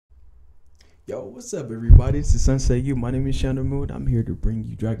Yo, what's up, everybody? It's the Sensei You. My name is shenummon. I'm here to bring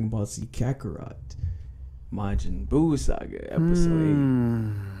you Dragon Ball Z Kakarot, Majin Buu Saga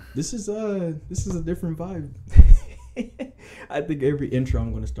episode 8. This is a different vibe. I think every intro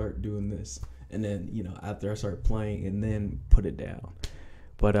I'm gonna start doing this, and then after I start playing, and then put it down.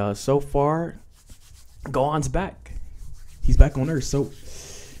 But so far, Gohan's back. He's back on Earth. So.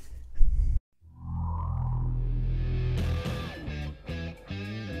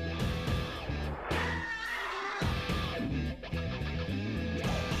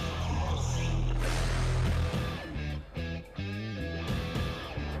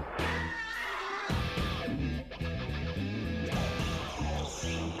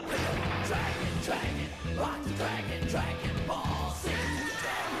 Dragon Ball Z.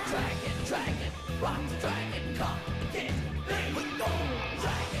 Dragon, rock the dragon, come get me.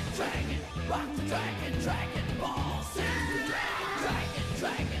 Dragon, rock the dragon Ball Z.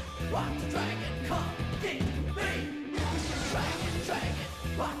 Dragon, rock the dragon, come get me. Dragon,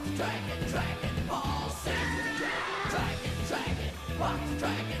 rock the dragon Ball Z. Dragon, rock the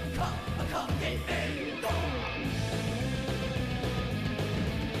dragon, come get me.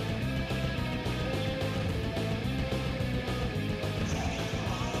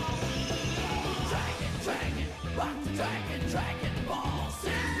 Dragon Ball Z.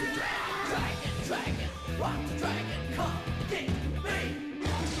 Dragon, rock the dragon, come get me.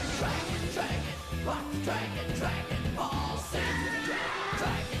 Dragon, rock the dragon Ball Z.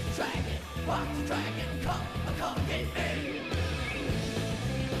 Dragon, rock the dragon, come get me.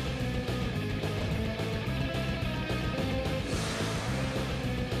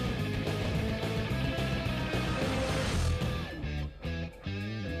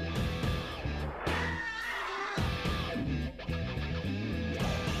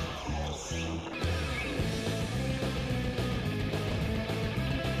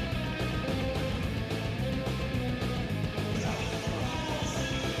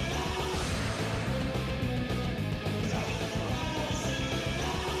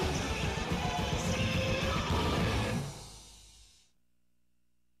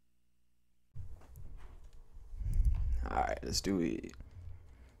 Alright, let's do it.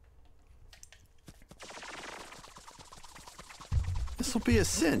 This'll be a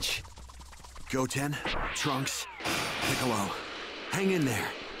cinch. Goten, Trunks, Piccolo, hang in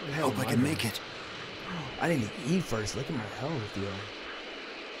there. Hope I can make it. I didn't eat first. Look at my health, yo.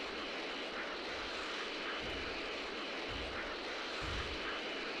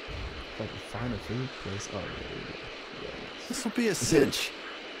 If I can find a food place. Oh, yeah. This'll be a cinch.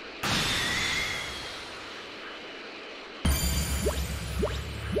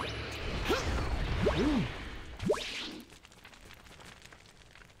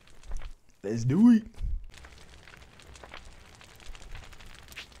 Let's do it.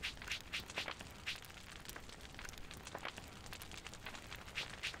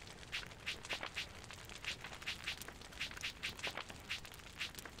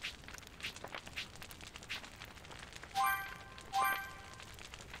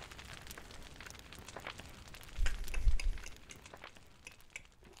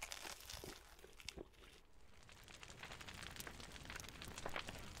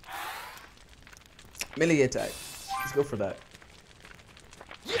 Melee attack. Let's go for that.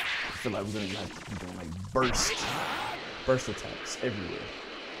 I feel like we're gonna be doing like burst attacks everywhere.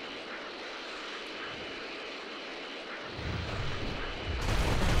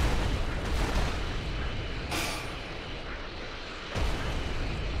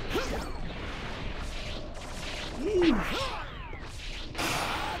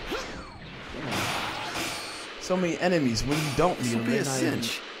 So many enemies when you don't need them. They're not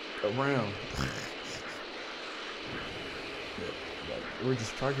even around. We're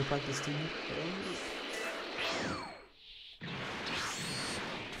just target practice to you.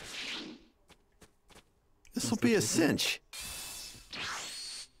 This'll be a cinch.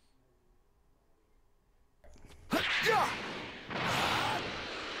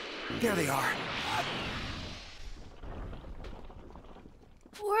 There they are.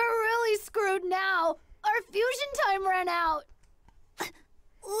 We're really screwed now. Our fusion time ran out.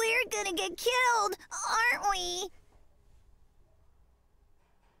 We're gonna get killed, aren't we?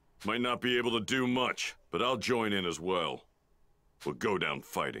 Might not be able to do much, but I'll join in as well. We'll go down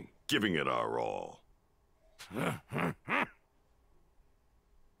fighting, giving it our all.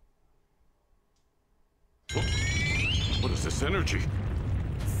 What is this energy?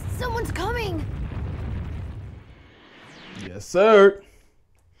 Someone's coming. Yes, sir.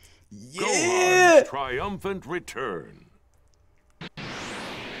 Yeah. Gohan's triumphant return. It's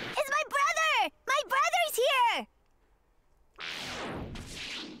my brother! My brother's here!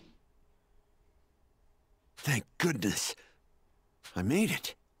 Thank goodness. I made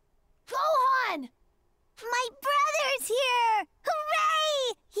it. Gohan! My brother's here!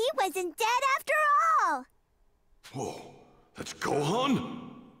 Hooray! He wasn't dead after all! Whoa, that's Gohan?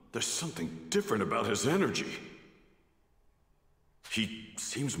 There's something different about his energy. He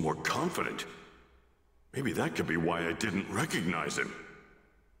seems more confident. Maybe that could be why I didn't recognize him.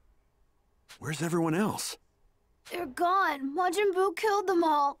 Where's everyone else? They're gone. Majin Buu killed them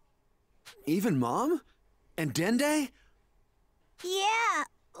all. Even Mom? And Dende? Yeah,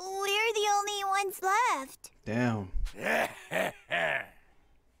 we're the only ones left. Damn.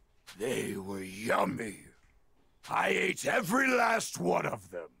 They were yummy. I ate every last one of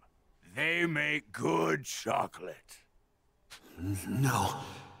them. They make good chocolate. No,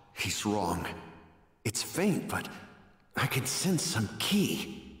 he's wrong. It's faint, but I can sense some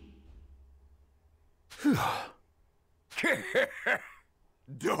ki.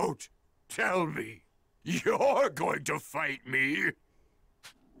 Don't tell me you're going to fight me.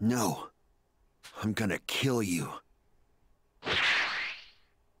 No, I'm gonna kill you.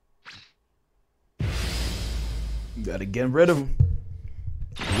 Gotta get rid of him.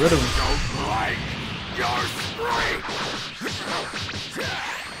 Get rid of him. Don't like your strength.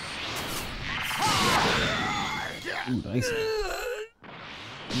 Ooh, nice.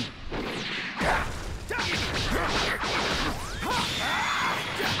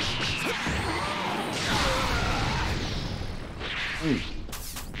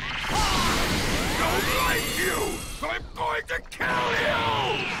 Don't like you. I'm going to kill you.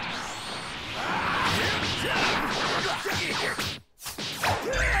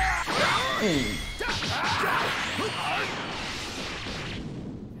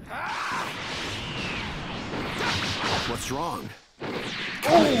 What's wrong?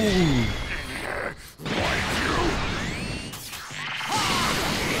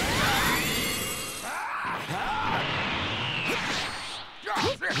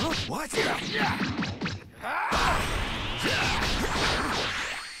 What?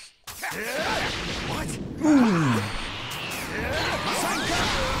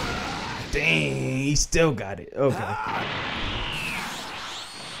 Dang, he still got it. Okay. I'm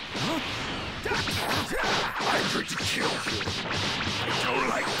going to kill you. I don't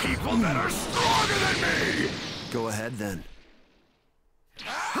like people that are stronger than me. Go ahead then.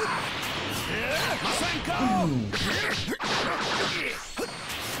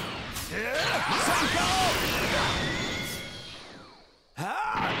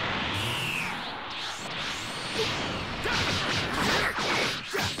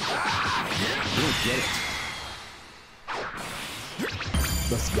 You'll get it.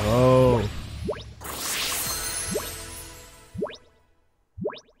 Let's go.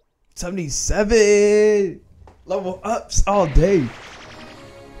 77 level ups all day.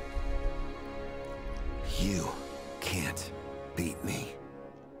 You can't beat me.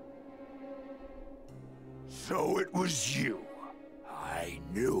 So it was you. I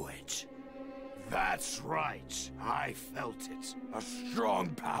knew it. That's right. I felt it. A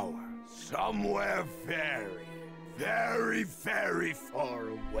strong power. Somewhere very, very, very far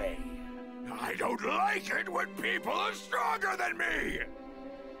away. I don't like it when people are stronger than me!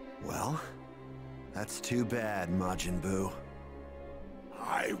 Well, that's too bad, Majin Buu.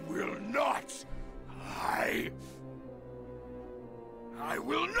 I will not. I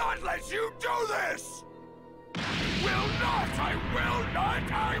will not let you do this! Will not! I will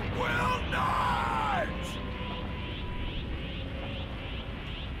not! I will not!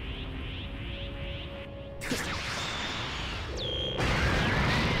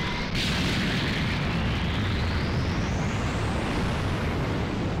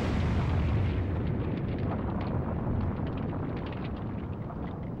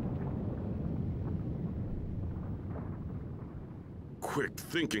 Quick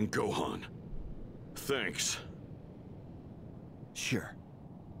thinking, Gohan. Thanks. Sure.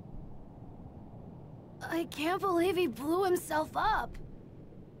 I can't believe he blew himself up.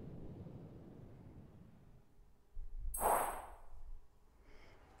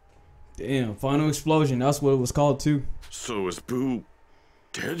 Damn, final explosion. That's what it was called too. So is Boo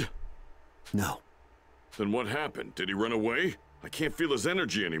dead? No. Then what happened? Did he run away? I can't feel his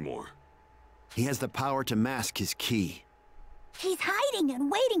energy anymore. He has the power to mask his ki. He's hiding and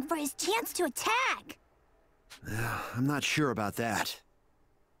waiting for his chance to attack. I'm not sure about that.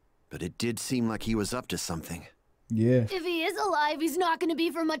 But it did seem like he was up to something. Yeah. If he is alive, he's not gonna be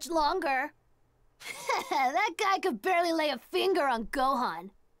for much longer. That guy could barely lay a finger on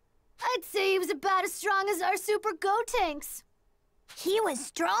Gohan. I'd say he was about as strong as our Super Gotenks. He was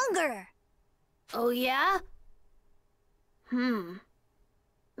stronger. Oh yeah?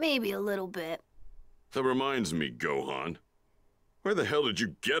 Maybe a little bit. That reminds me, Gohan. Where the hell did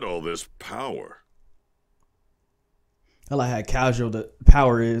you get all this power? I like how casual the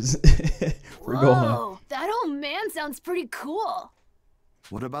power is for Gohan. Whoa, that old man sounds pretty cool.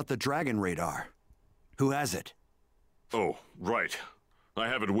 What about the dragon radar? Who has it? Oh, right. I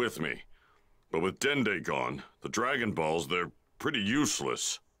have it with me. But with Dende gone, the Dragon Balls, they're pretty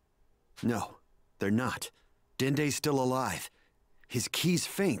useless. No, they're not. Dende's still alive. His key's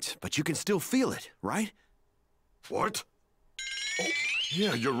faint, but you can still feel it, right? What? Oh,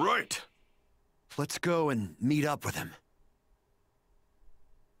 yeah, you're right. Let's go and meet up with him.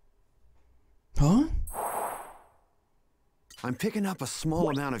 Huh? I'm picking up a small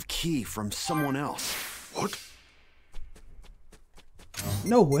amount of key from someone else. What?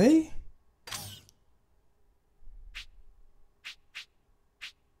 No way.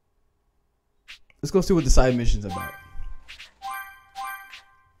 Let's go see what the side mission's about.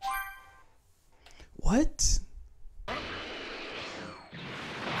 What?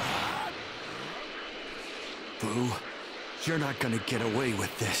 Boo, you're not gonna get away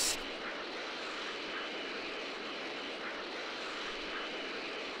with this.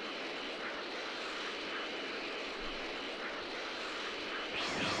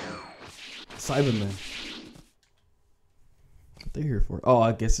 Cybermen. What they here for? Oh,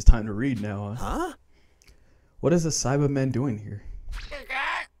 I guess it's time to read now, huh? Huh? What is a Cyberman doing here?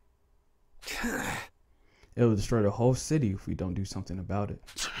 It will destroy the whole city if we don't do something about it.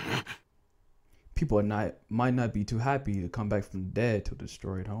 People might not be too happy to come back from the dead to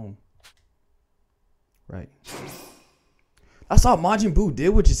destroy it home. Right. That's all Majin Buu did,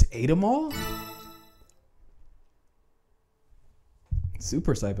 which just ate them all?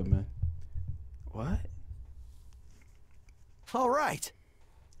 Super Cyberman. What? All right.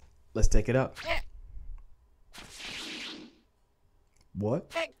 Let's take it up.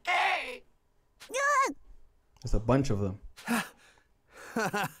 What? There's a bunch of them.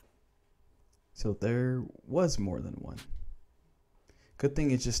 So there was more than one. Good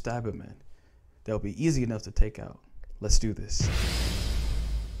thing it's just Cybermen. They'll be easy enough to take out. Let's do this.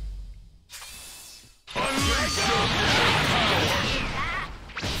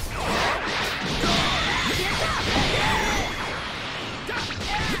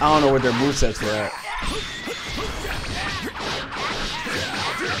 I don't know where their movesets were at.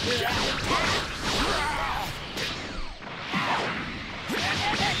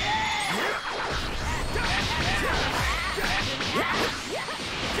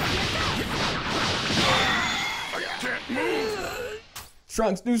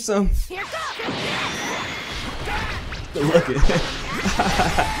 Trunks, do some. Look at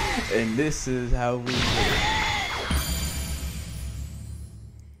it. And this is how we do it.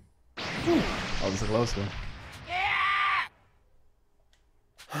 Oh, this is a close one.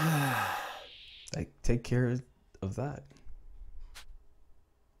 Like, take care of that.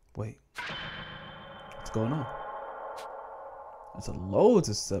 Wait. What's going on? There's loads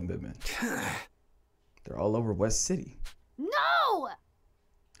of Cybermen. They're all over West City. No!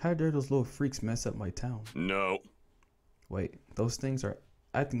 How dare those little freaks mess up my town? No. Wait, those things are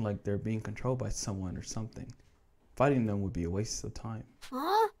acting like they're being controlled by someone or something. Fighting them would be a waste of time.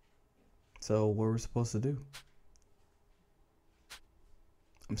 Huh? So what are we supposed to do?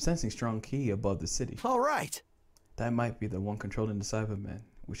 I'm sensing strong ki above the city. All right. That might be the one controlling the Cybermen.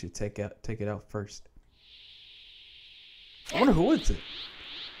 We should take it out first. I wonder who it's it.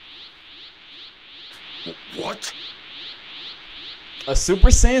 What? A Super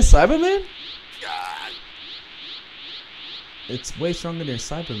Saiyan Cyberman? It's way stronger than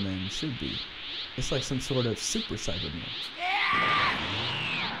Cyberman should be. It's like some sort of Super Cyberman.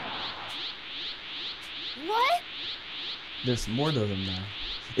 What? There's more of them now.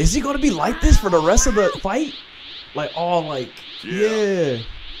 Is he gonna be like this for the rest of the fight? Like all like yeah.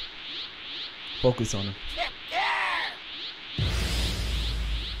 Focus on him.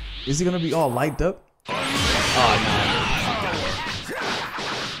 Is he gonna be all lighted up? Oh no.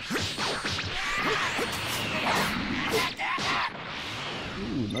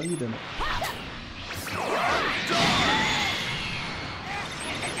 Ooh, no you didn't.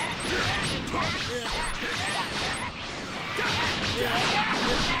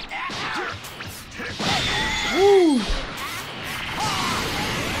 Woo!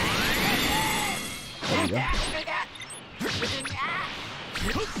 There we go.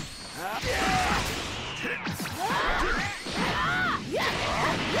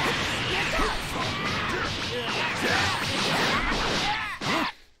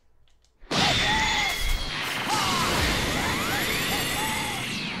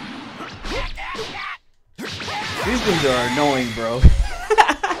 These things are annoying, bro.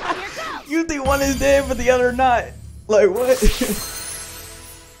 You think one is dead but the other not? Like what?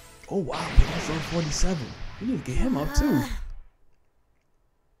 Oh wow, episode 47. We need to get him up too.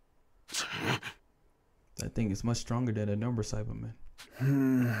 That thing is much stronger than a number Cyberman.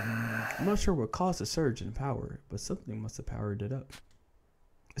 I'm not sure what caused the surge in power, but something must have powered it up.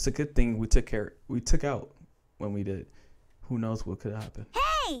 It's a good thing we took out when we did. Who knows what could happen?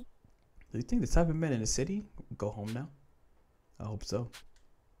 Hey! Do you think the Cybermen in the city will go home now? I hope so.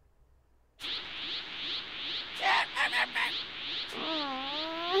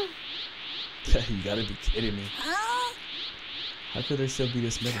 You gotta be kidding me. How could there still be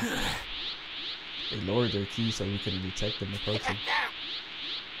this many? They lowered their key so we couldn't detect them approaching.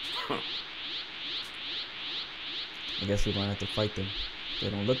 I guess we're gonna have to fight them. They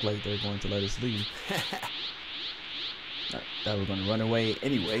don't look like they're going to let us leave. That we're gonna run away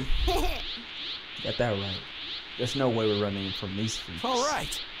anyway. Got that right. There's no way we're running from these freaks. All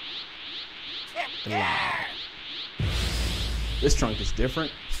right. This trunk is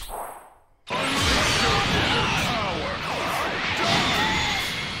different. Ooh,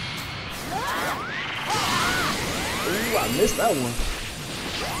 I missed that one.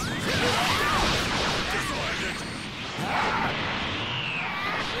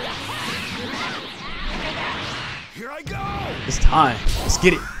 Here I go. It's time. Let's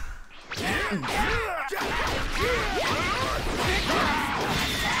get it.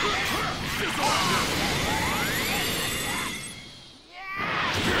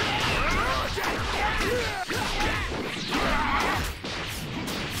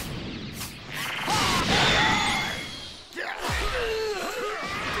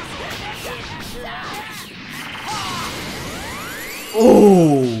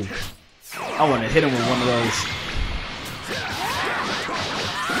 Oh, I want to hit him with one of those.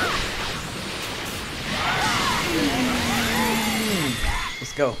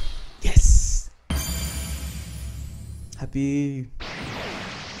 Let's go. Yes. Happy.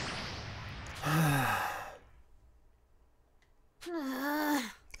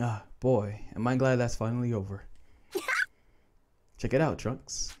 Ah, boy, am I glad that's finally over. Check it out,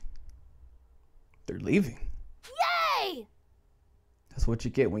 Trunks. They're leaving. Yay! That's what you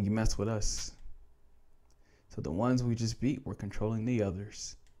get when you mess with us. So the ones we just beat were controlling the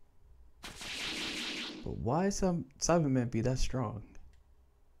others. But why some Cybermen be that strong?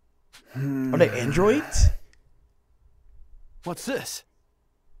 Are they androids? What's this?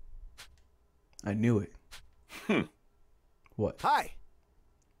 I knew it. What? Hi.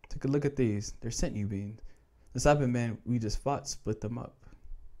 Take a look at these. They're Senyu beans. The Cybermen we just fought split them up.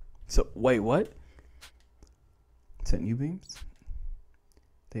 So wait, what? Senyu beams?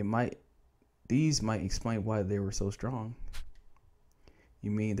 These might explain why they were so strong.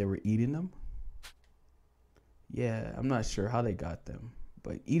 You mean they were eating them? Yeah, I'm not sure how they got them,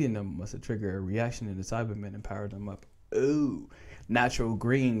 but eating them must have triggered a reaction in the Cybermen and powered them up. Ooh, natural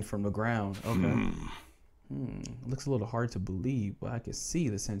green from the ground. Okay. Looks a little hard to believe, but I can see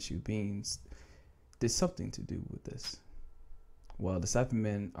the Sensu beings did something to do with this. Well, the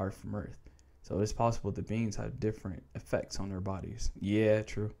Cybermen are from Earth, so it's possible the beings have different effects on their bodies. Yeah,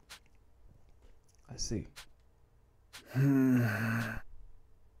 true. I see.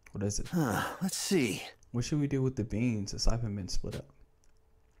 What is it? Let's see. What should we do with the beans the Cybermen split up?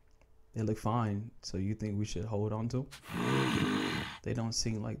 They look fine, so you think we should hold on to them? They don't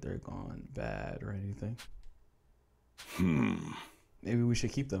seem like they're gone bad or anything. Maybe we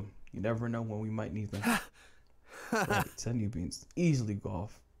should keep them. You never know when we might need them. Right, Senyu beans easily go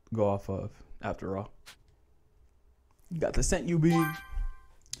off of, after all. You got the Senyu bean.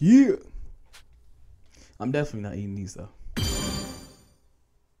 Yeah. I'm definitely not eating these though.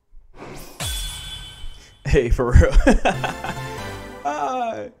 Hey, for real.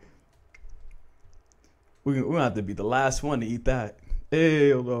 We're gonna have to be the last one to eat that. Hey,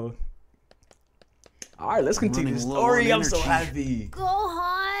 no. All right, let's continue the story. I'm so happy.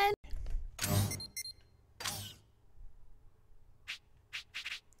 Gohan!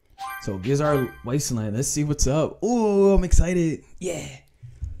 So, Gizar Wasteland. Let's see what's up. Ooh, I'm excited. Yeah.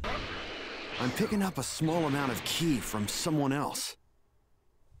 I'm picking up a small amount of ki from someone else.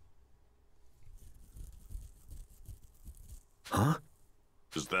 Huh?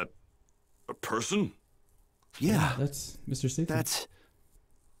 Is that a person? Yeah, That's Mr. Satan. that's...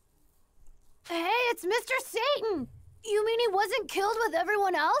 Hey, it's Mr. Satan! You mean he wasn't killed with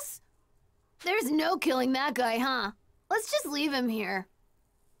everyone else? There's no killing that guy, huh? Let's just leave him here.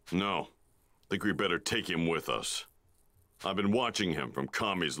 No. Think we better take him with us. I've been watching him from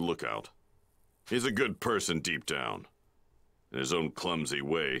Kami's lookout. He's a good person deep down. In his own clumsy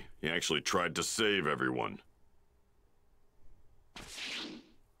way, he actually tried to save everyone.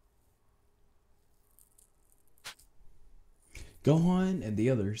 Gohan and the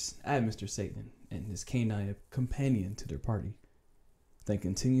others add Mr. Satan and his canine companion to their party, then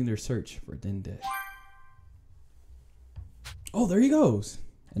continue their search for Dende. Oh, there he goes.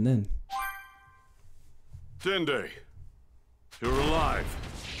 And then... Dende, you're alive.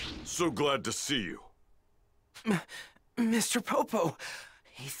 So glad to see you. Mr. Popo,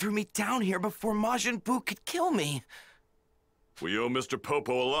 he threw me down here before Majin Buu could kill me. We owe Mr.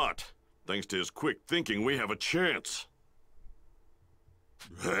 Popo a lot. Thanks to his quick thinking, we have a chance.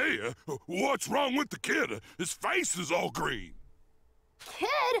 Hey, what's wrong with the kid? His face is all green.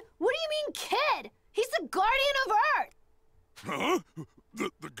 Kid? What do you mean, kid? He's the guardian of Earth! Huh?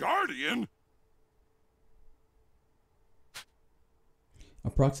 The guardian?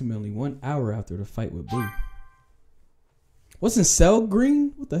 Approximately 1 hour after the fight with Boo. Wasn't Cell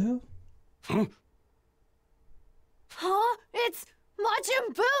green? What the hell? Huh? It's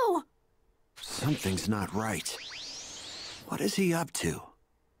Majin Buu! Something's not right. What is he up to?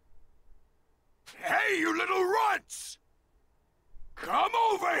 Hey, you little runts! Come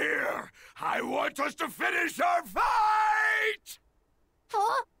over here! I want us to finish our fight!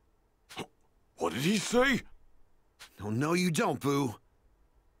 Huh? What did he say? Oh, no, you don't, Boo.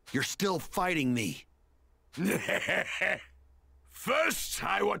 You're still fighting me. First,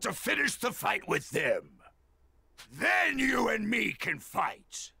 I want to finish the fight with them. Then you and me can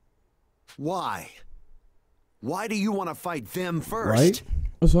fight. Why? Why do you want to fight them first? Right?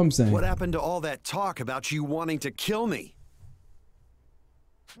 That's what I'm saying. What happened to all that talk about you wanting to kill me?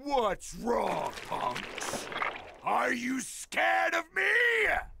 What's wrong, punks? Are you scared of me?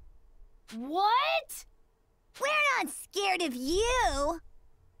 What? We're not scared of you.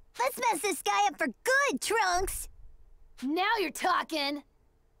 Let's mess this guy up for good, Trunks. Now you're talking.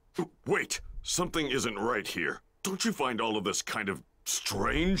 Wait, something isn't right here. Don't you find all of this kind of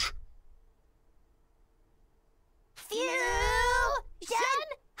strange? Fusion!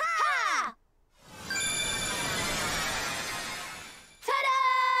 Ha!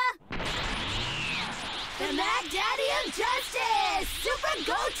 Ta-da! The Mad Daddy of Justice, Super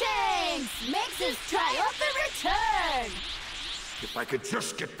Gotenks, makes his triumphant return! If I could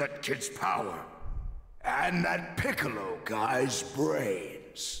just get that kid's power. And that Piccolo guy's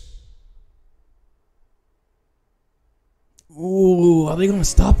brains. Ooh, are they gonna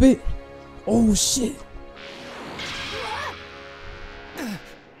stop it? Oh shit.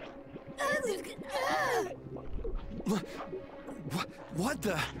 What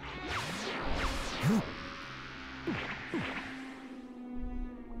the?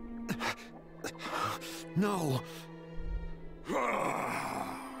 No.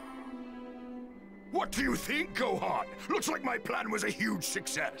 What do you think, Gohan? Looks like my plan was a huge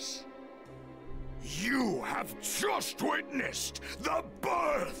success. You have just witnessed the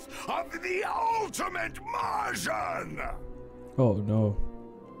birth of the ultimate Majin! Oh no.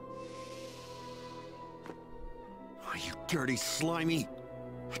 Oh, you dirty slimy.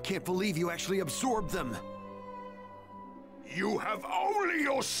 I can't believe you actually absorbed them. You have only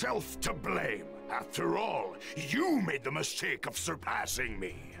yourself to blame. After all, you made the mistake of surpassing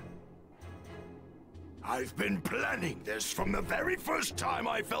me. I've been planning this from the very first time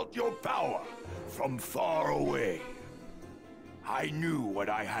I felt your power, from far away. I knew what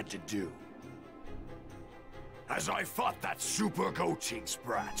I had to do. As I fought that Super Gotenks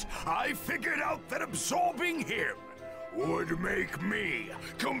brat, I figured out that absorbing him would make me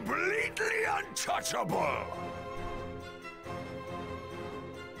completely untouchable.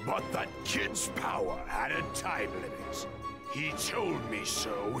 But that kid's power had a time limit. He told me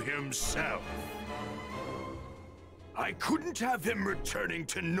so himself. I couldn't have him returning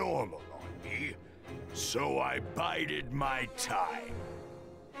to normal on me, so I bided my time.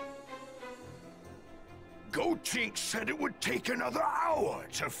 Gotenks said it would take another hour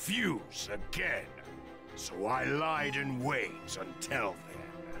to fuse again, so I lied in wait until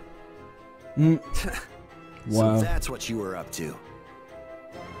then. Wow. So that's what you were up to.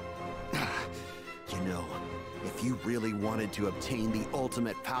 You know, if you really wanted to obtain the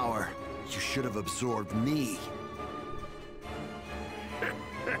ultimate power, you should have absorbed me.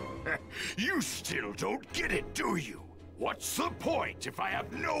 You still don't get it, do you? What's the point if I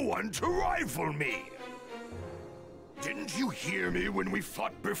have no one to rival me? Didn't you hear me when we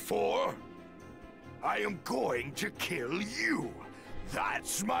fought before? I am going to kill you.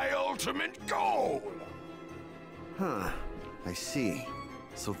 That's my ultimate goal. Huh, I see.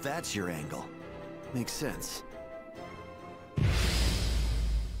 So that's your angle. Makes sense.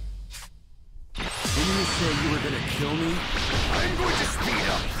 Didn't you say you were gonna kill me? I'm going to speed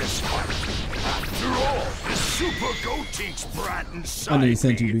up this fight. After all, the Super Gotenks brat inside I know you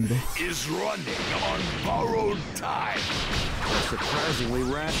sent you, me Bingo. is running on borrowed time. That's surprisingly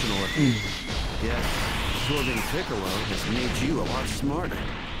rational of you. Yet, absorbing Piccolo has made you a lot smarter.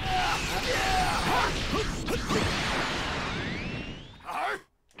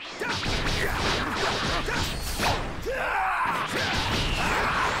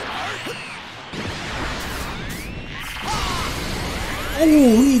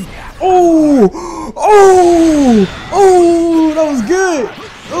 That was good.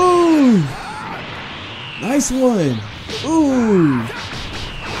 Oh, nice one. Ooh.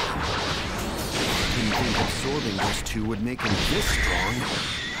 Didn't think absorbing those two would make him this strong.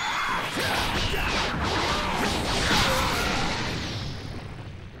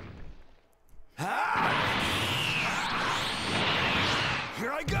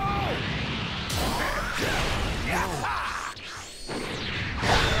 Here I go!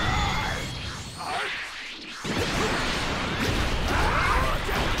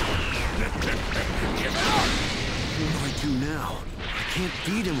 What do I do now? I can't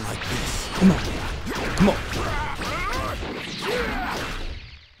beat him like this. Come on. Come on.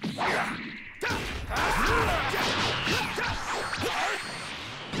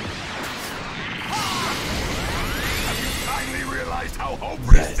 Finally realized how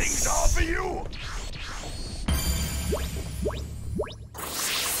hopeless things are for you!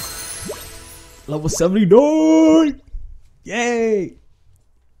 Level 79. Yay.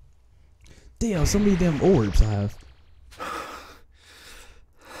 Damn, so many damn orbs I have.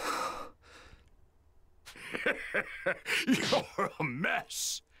 You're a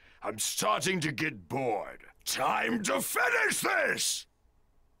mess. I'm starting to get bored. Time to finish this!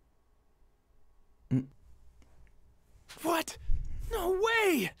 What? No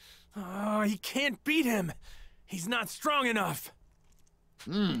way! Oh, he can't beat him. He's not strong enough.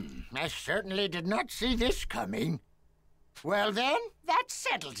 I certainly did not see this coming. Well then, that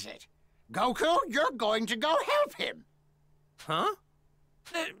settles it. Goku, you're going to go help him. Huh?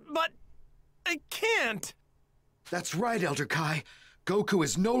 But I can't. That's right, Elder Kai. Goku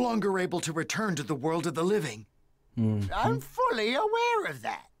is no longer able to return to the world of the living. I'm fully aware of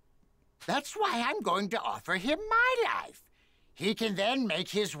that. That's why I'm going to offer him my life. He can then make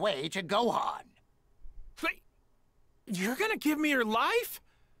his way to Gohan. Wait, you're gonna give me your life?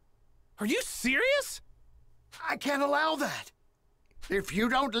 Are you serious? I can't allow that. If you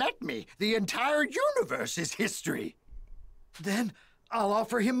don't let me, the entire universe is history. Then I'll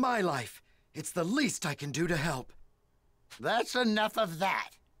offer him my life. It's the least I can do to help. That's enough of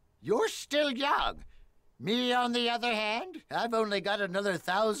that. You're still young. Me, on the other hand, I've only got another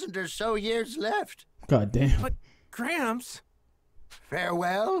 1,000 or so years left. God damn. But, Gramps...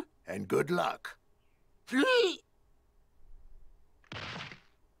 Farewell, and good luck.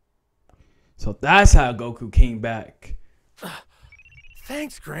 So that's how Goku came back.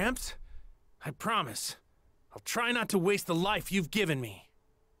 Thanks, Gramps. I promise. I'll try not to waste the life you've given me.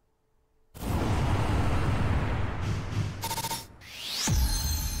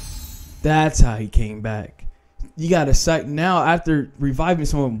 That's how he came back. You gotta now after reviving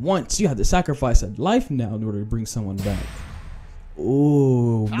someone once, you have to sacrifice a life now in order to bring someone back.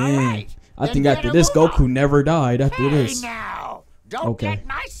 Oh man. Right, I think after this Goku never died after this. Now, don't let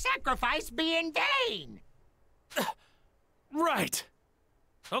my sacrifice be in vain. Right.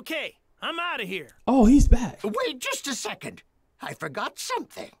 Okay, I'm out of here. Oh, he's back. Wait just a second. I forgot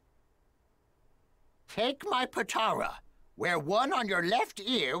something. Take my Patara. Wear one on your left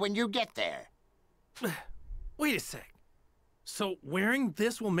ear when you get there. Wait a sec. So wearing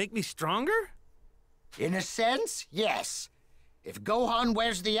this will make me stronger? In a sense, yes. If Gohan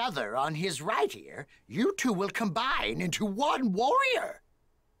wears the other on his right ear, you two will combine into one warrior.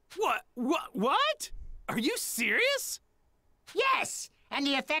 What? Are you serious? Yes, and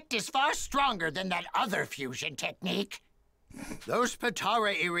the effect is far stronger than that other fusion technique. Those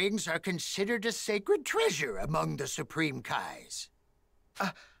Patara earrings are considered a sacred treasure among the Supreme Kais.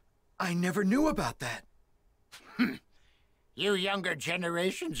 I never knew about that. You younger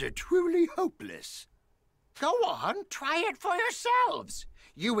generations are truly hopeless. Go on, try it for yourselves.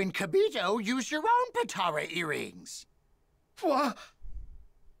 You and Kibito use your own Patara earrings. What?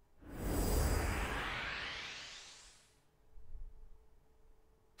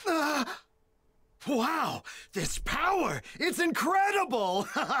 Wow, this power! It's incredible!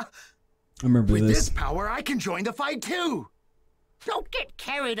 I remember With this. this power, I can join the fight too! Don't get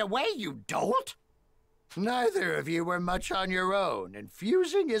carried away, you dolt! Neither of you were much on your own, and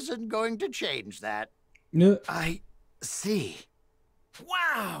fusing isn't going to change that. No. I see.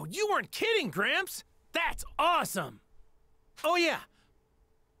 Wow, you weren't kidding, Gramps. That's awesome! Oh yeah,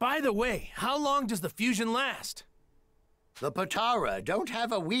 by the way, how long does the fusion last? The Potara don't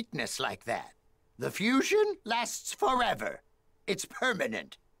have a weakness like that. The fusion lasts forever. It's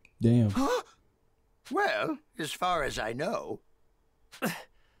permanent. Damn. Huh? Well, as far as I know.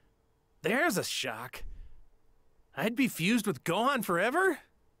 There's a shock. I'd be fused with Gohan forever?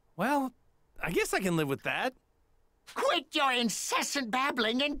 Well, I guess I can live with that. Quit your incessant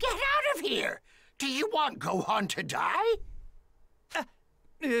babbling and get out of here! Do you want Gohan to die?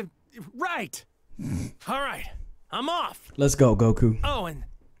 Right. All right, I'm off. Let's go, Goku. Oh, and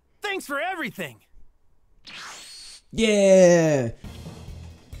thanks for everything. Yeah.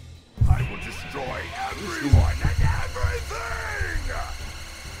 I will destroy everyone and everything!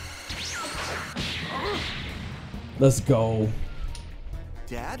 Let's go.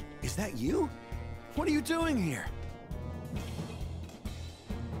 Dad, is that you? What are you doing here?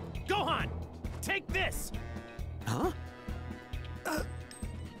 Gohan, take this. Huh?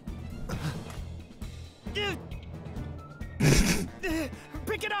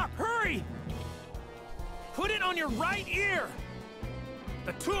 Pick it up, hurry! Put it on your right ear.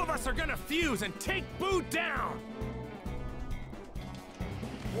 The two of us are gonna fuse and take Boo down.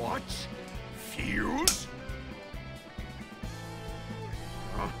 What? Fuse?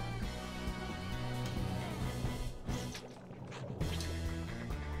 Huh?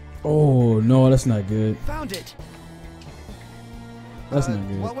 Oh no, that's not good. Found it. That's not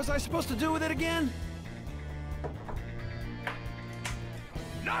good. What was I supposed to do with it again?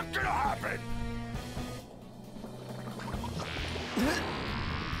 Not gonna happen!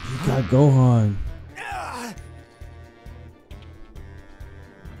 You got Gohan.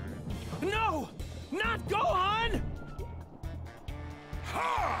 No! Not Gohan!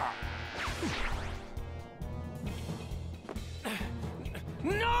 Ha!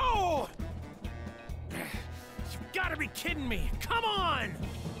 No! You've got to be kidding me. Come on!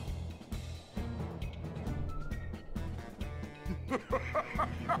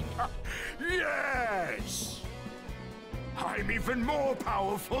 Yes! I'm even more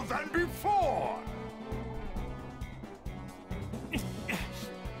powerful than before!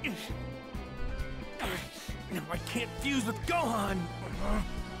 No, I can't fuse with Gohan.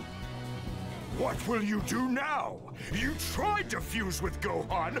 What will you do now? You tried to fuse with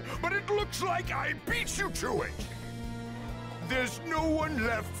Gohan, but it looks like I beat you to it! There's no one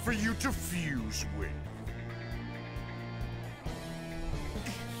left for you to fuse with.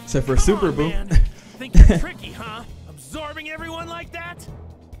 Except for Come Super on, Boo. man. Think you're tricky, huh? Absorbing everyone like that?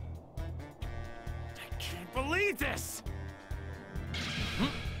 I can't believe this!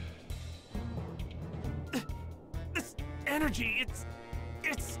 This energy,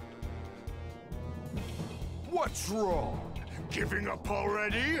 it's... What's wrong? Giving up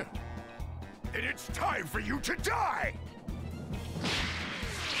already? Then it's time for you to die!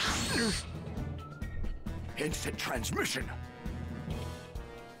 Instant transmission.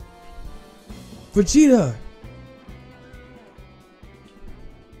 Vegeta.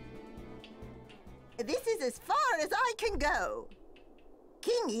 This is as far as I can go.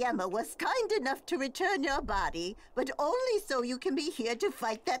 King Yama was kind enough to return your body, but only so you can be here to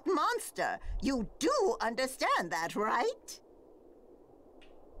fight that monster. You do understand that, right?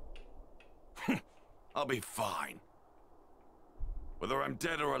 I'll be fine. Whether I'm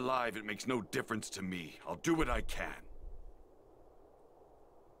dead or alive, it makes no difference to me. I'll do what I can.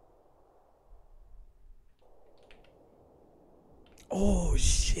 Oh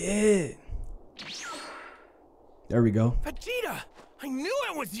shit. There we go. Vegeta! I knew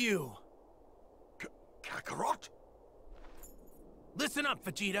it was you! Kakarot? Listen up,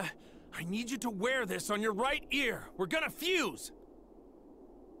 Vegeta. I need you to wear this on your right ear. We're gonna fuse.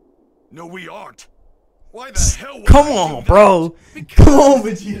 No, we aren't. Why the hell would Come I do on, that? bro. Come on,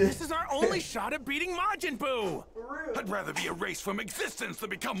 Vegeta. This is our only shot at beating Majin Buu! I'd rather be erased from existence than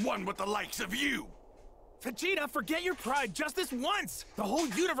become one with the likes of you. Vegeta, forget your pride just this once! The whole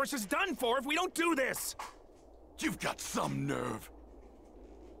universe is done for if we don't do this! You've got some nerve.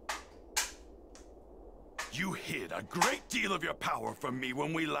 You hid a great deal of your power from me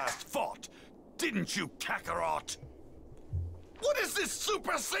when we last fought, didn't you, Kakarot? What is this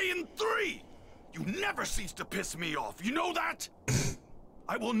Super Saiyan 3? You never cease to piss me off, you know that?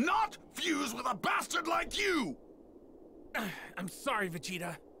 I will not fuse with a bastard like you! I'm sorry,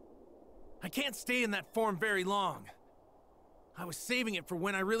 Vegeta. I can't stay in that form very long. I was saving it for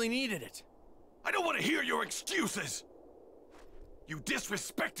when I really needed it. I don't want to hear your excuses! You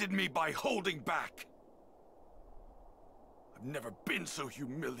disrespected me by holding back. I've never been so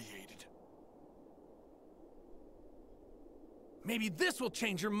humiliated. Maybe this will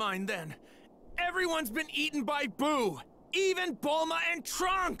change your mind then. Everyone's been eaten by Boo! Even Bulma and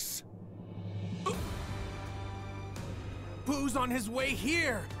Trunks! Boo's on his way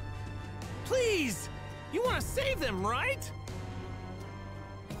here! Please! You want to save them, right?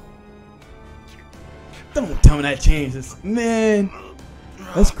 Don't tell me that changes. Man,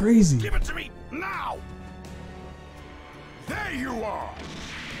 that's crazy. Give it to me now! There you are!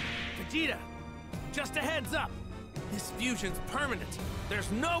 Vegeta, just a heads up. This fusion's permanent.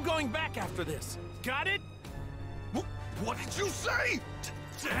 There's no going back after this. Got it? What did you say?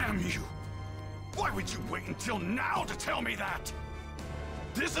 Damn you! Why would you wait until now to tell me that?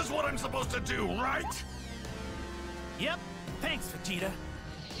 This is what I'm supposed to do, right? Yep. Thanks, Vegeta.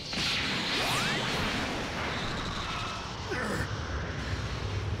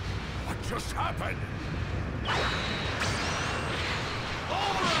 What just happened?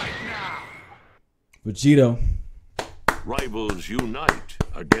 All right now! Vegito. Rivals unite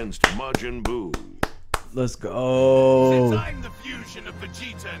against Majin Buu. Let's go. Since I'm the fusion of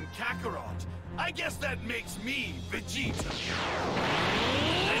Vegeta and Kakarot, I guess that makes me Vegeta.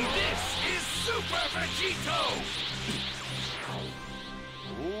 And this is Super Vegito!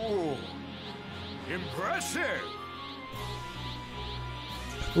 Ooh, impressive!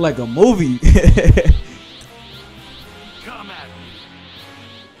 Like a movie. Come at me.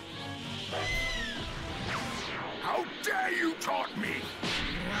 How dare you taunt me?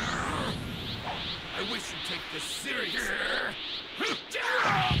 I wish you'd take this seriously.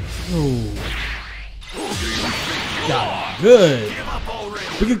 Oh. Got it. Good.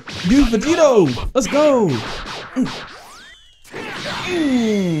 We can use Vegito. Let's go.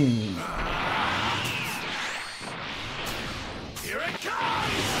 Here it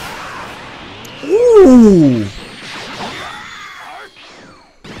comes. Ooh.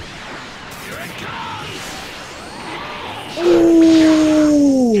 Here it comes. Ooh.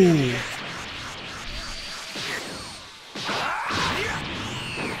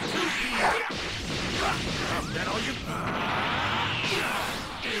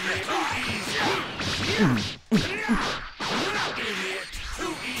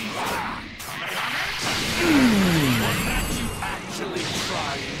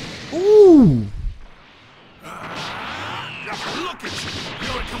 Ooh. Look at you.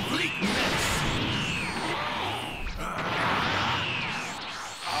 You're a complete mess.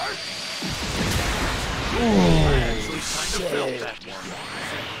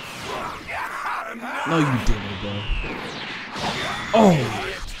 No, you didn't, bro. Oh.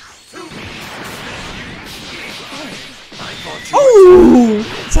 Oh!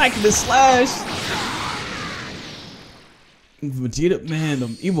 Attacking the slash. Vegeta, man,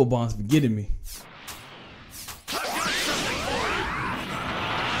 them evil bombs be getting me.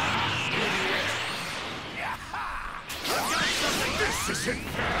 This isn't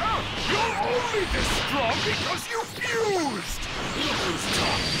fair. You're only this strong because you fused. Look who's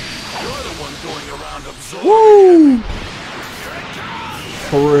talking. You're the one going around absorbing. Woo!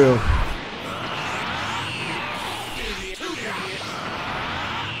 For real.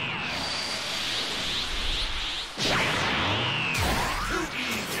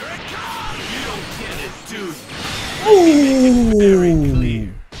 Ooh.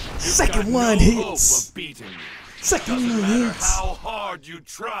 Second one hits. Second one hits. How hard you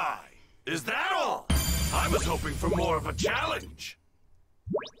try. Is that all? I was hoping for more of a challenge.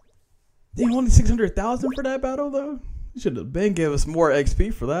 Damn, only 600,000 for that battle though. You should have been gave us more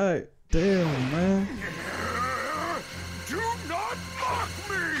XP for that. Damn, man. Do not mock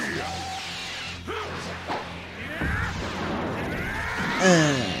me.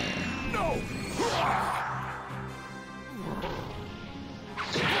 No.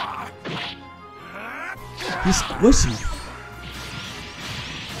 He's squishy.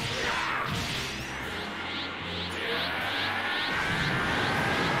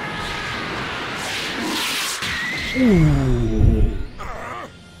 Ooh.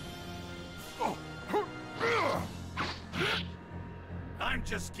 I'm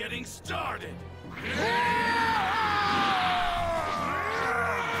just getting started.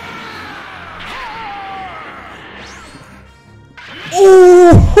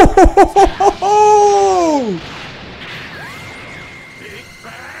 Ooh! Big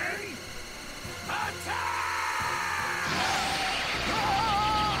Bang attack!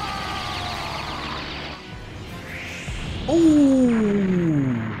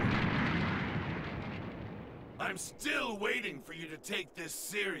 Ooh! I'm still waiting for you to take this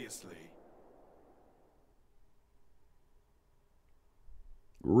seriously.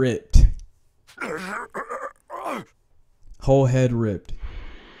 Ripped. Whole head ripped.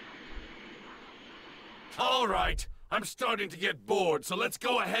 All right, I'm starting to get bored, so let's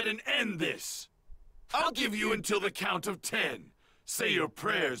go ahead and end this. I'll give you until the count of 10. Say your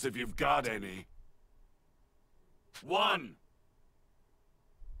prayers if you've got any. 1,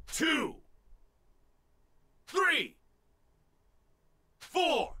 2, 3,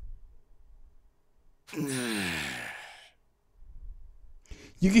 4.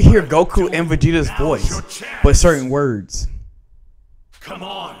 You can hear Goku and Vegeta's voice, but certain words. Come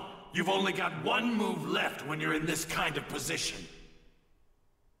on. You've only got one move left when you're in this kind of position.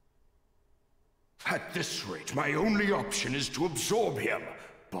 At this rate, my only option is to absorb him.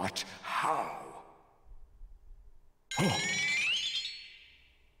 But how? Oh.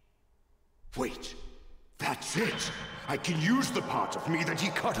 Wait, that's it. I can use the part of me that he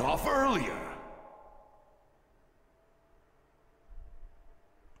cut off earlier.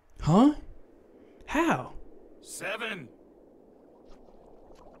 Huh? How? 7,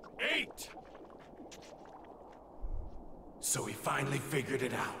 8. So he finally figured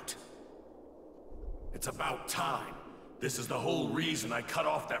it out. It's about time. This is the whole reason I cut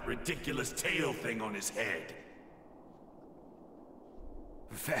off that ridiculous tail thing on his head.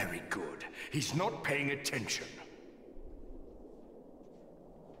 Very good. He's not paying attention.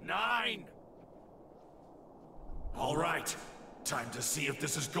 9. All right. Time to see if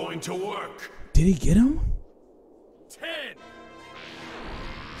this is going to work. Did he get him? 10.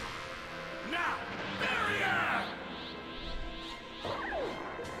 Now, barrier!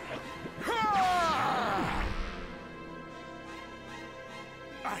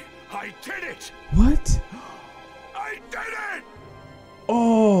 I did it! What? I did it!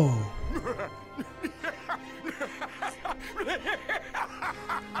 Oh.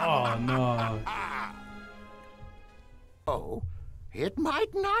 Oh no. Oh, it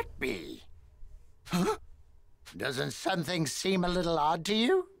might not be. Huh? Doesn't something seem a little odd to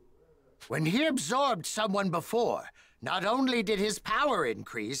you? When he absorbed someone before, not only did his power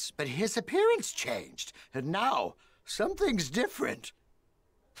increase, but his appearance changed. And now, something's different.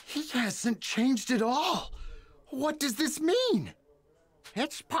 He hasn't changed at all. What does this mean?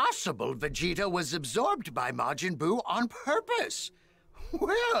 It's possible Vegeta was absorbed by Majin Buu on purpose.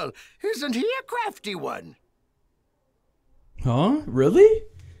 Well, isn't he a crafty one? Huh? Really?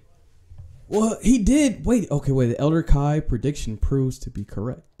 Well, he did. Wait, the Elder Kai prediction proves to be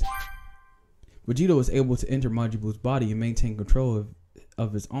correct. Vegeta was able to enter Majin Buu's body and maintain control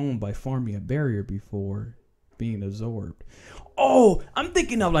of his own by forming a barrier before being absorbed. Oh, I'm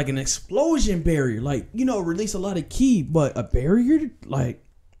thinking of like an explosion barrier. Like, you know, release a lot of ki, but a barrier? Like,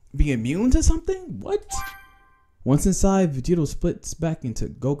 be immune to something? What? Once inside, Vegeta splits back into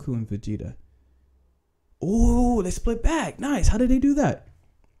Goku and Vegeta. Oh, they split back. Nice. How did they do that?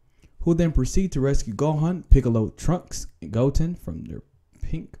 Who then proceed to rescue Gohan, Piccolo, Trunks, and Goten from their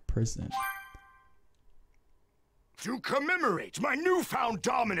pink prison. To commemorate my newfound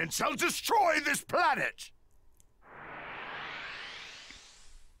dominance, I'll destroy this planet!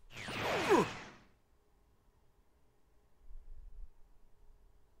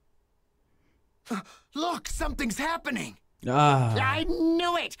 Look, something's happening. I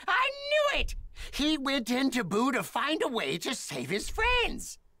knew it! I knew it! He went into Buu to find a way to save his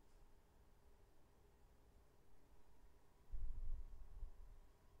friends.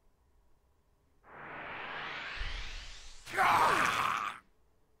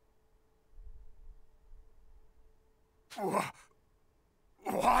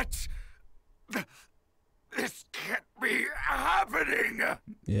 What? This can't be happening!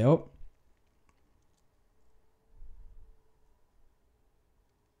 Yep.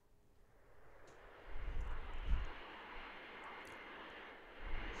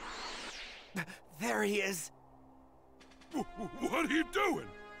 There he is. What are you doing?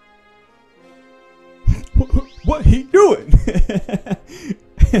 What he doing?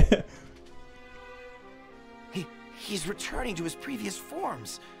 He's returning to his previous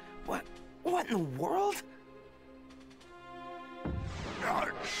forms. What in the world?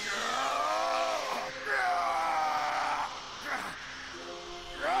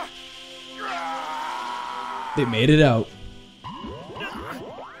 They made it out.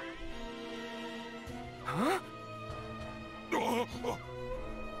 Huh?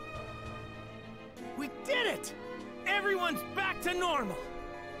 We did it! Everyone's back to normal.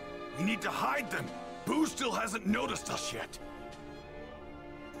 We need to hide them. Buu still hasn't noticed us yet.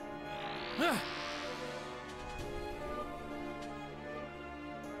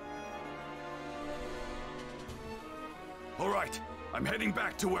 All right, I'm heading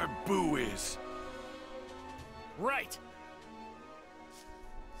back to where Buu is. Right.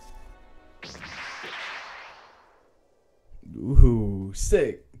 Ooh,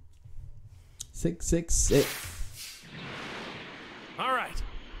 sick. Sick.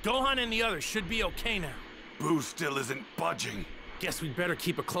 Gohan and the others should be okay now. Boo still isn't budging. Guess we'd better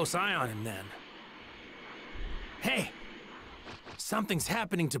keep a close eye on him then. Hey! Something's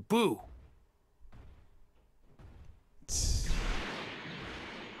happening to Boo.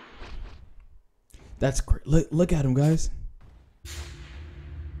 That's great. Look at him, guys.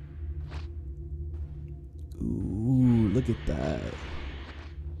 Ooh, look at that.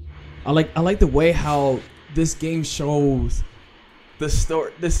 I like the way how this game shows the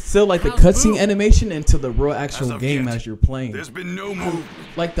story. There's still like the cutscene animation into the real actual game as you're playing. There's been no move.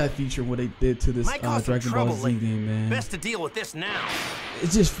 Like that feature what they did to this Dragon Ball Z game, man. Best to deal with this now.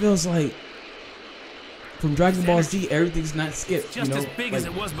 It just feels like from Dragon Ball Z, everything's not skipped. Just you know, as big like, as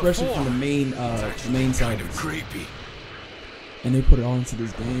it was especially before. from the main side. Kind of creepy. And they put it all into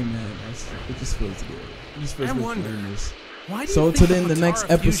this game, man. It just feels good. It just feels good playing this. So to then the next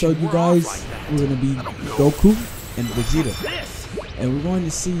episode, you guys, we're gonna be Goku and Vegeta, and we're going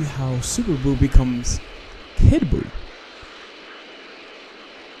to see how Super Buu becomes Kid Buu.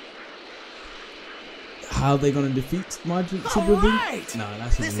 How they gonna defeat Majin Super Buu? No,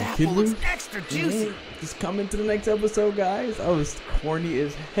 that's what we're Kid Buu. Extra juicy. Just coming to the next episode, guys. I was corny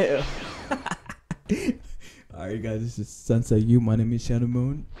as hell. Alright, guys, this is Sensei U. My name is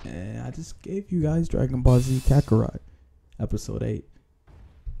shenummon, and I just gave you guys Dragon Ball Z Kakarot, episode 8.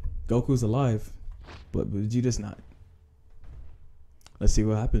 Goku's alive, but Vegeta's not. Let's see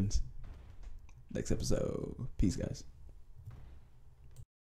what happens next episode. Peace, guys.